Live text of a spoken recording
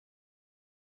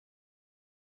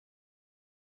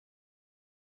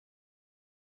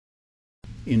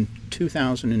In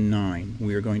 2009,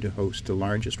 we are going to host the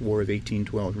largest War of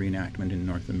 1812 reenactment in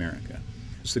North America.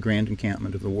 It's the Grand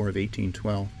Encampment of the War of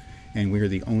 1812, and we are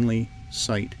the only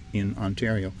site in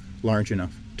Ontario large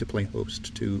enough to play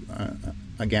host to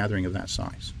a gathering of that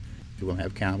size. We'll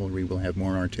have cavalry, we'll have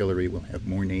more artillery, we'll have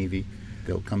more navy.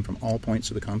 They'll come from all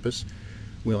points of the compass.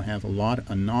 We'll have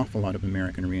an awful lot of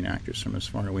American reenactors from as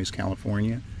far away as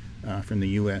California, from the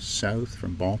U.S. South,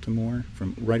 from Baltimore,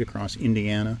 from right across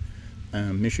Indiana,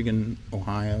 Michigan,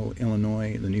 Ohio,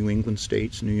 Illinois, the New England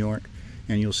states, New York,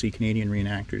 and you'll see Canadian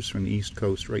reenactors from the East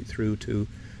Coast right through to,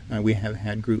 we have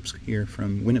had groups here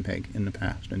from Winnipeg in the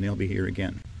past, and they'll be here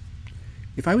again.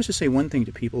 If I was to say one thing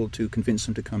to people to convince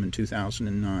them to come in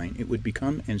 2009, it would be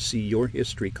come and see your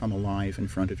history come alive in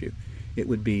front of you. It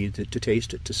would be to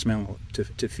taste it, to smell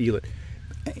it, to feel it,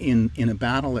 in a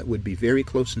battle that would be very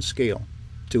close in scale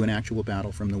to an actual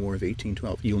battle from the War of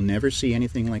 1812. You'll never see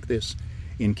anything like this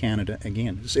in Canada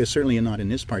again. Certainly not in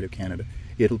this part of Canada.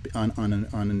 It'll be on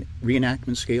a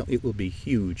reenactment scale. It will be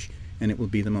huge, and it will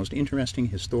be the most interesting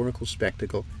historical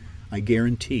spectacle, I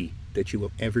guarantee, that you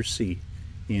will ever see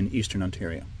in Eastern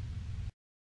Ontario.